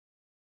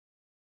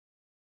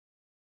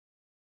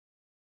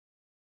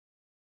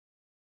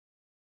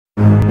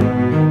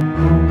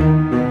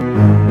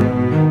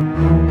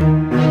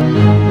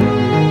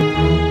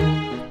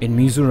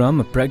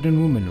Mizoram, a pregnant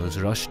woman, was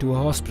rushed to a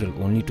hospital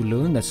only to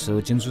learn that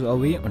surgeons were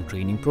away on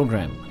training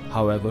program.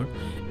 However,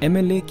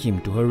 MLA came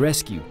to her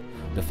rescue.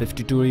 The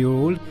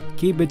 52-year-old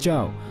K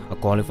Beichhua, a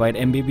qualified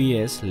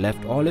MBBS,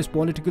 left all his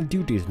political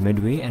duties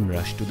midway and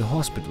rushed to the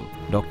hospital.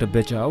 Dr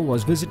Beichhau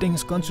was visiting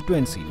his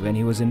constituency when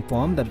he was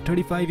informed that a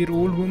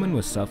 35-year-old woman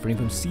was suffering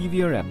from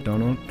severe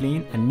abdominal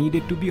pain and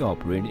needed to be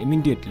operated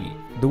immediately.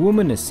 The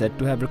woman is said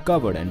to have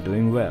recovered and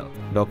doing well.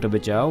 Dr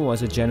Beichhau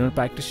was a general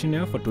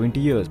practitioner for 20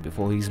 years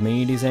before he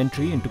made his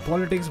entry into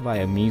politics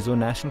via Mizo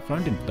National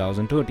Front in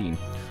 2013.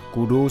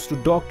 Kudos to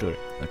Doctor,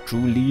 a true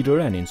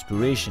leader and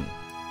inspiration.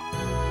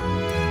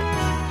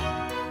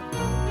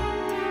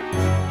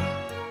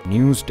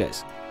 News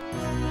Desk.